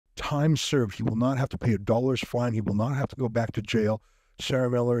time served. He will not have to pay $1 fine. He will not have to go back to jail.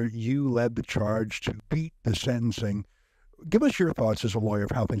 Sarah Miller, you led the charge to beat the sentencing. Give us your thoughts as a lawyer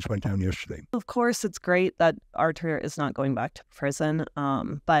of how things went down yesterday. Of course, it's great that Artur is not going back to prison,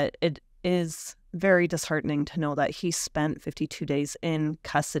 but it is very disheartening to know that he spent 52 days in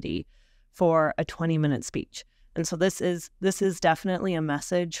custody for a 20-minute speech. And so this is definitely a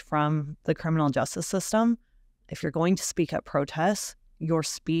message from the criminal justice system. If you're going to speak at protests, your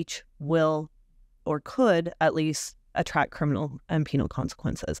speech will or could at least attract criminal and penal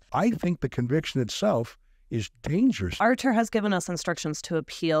consequences. I think the conviction itself is dangerous. Artur has given us instructions to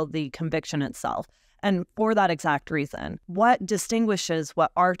appeal the conviction itself. And for that exact reason, what distinguishes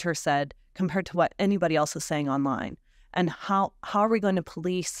what Artur said compared to what anybody else is saying online? And how are we going to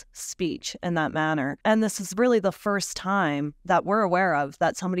police speech in that manner? And this is really the first time that we're aware of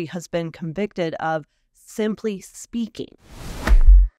that somebody has been convicted of simply speaking.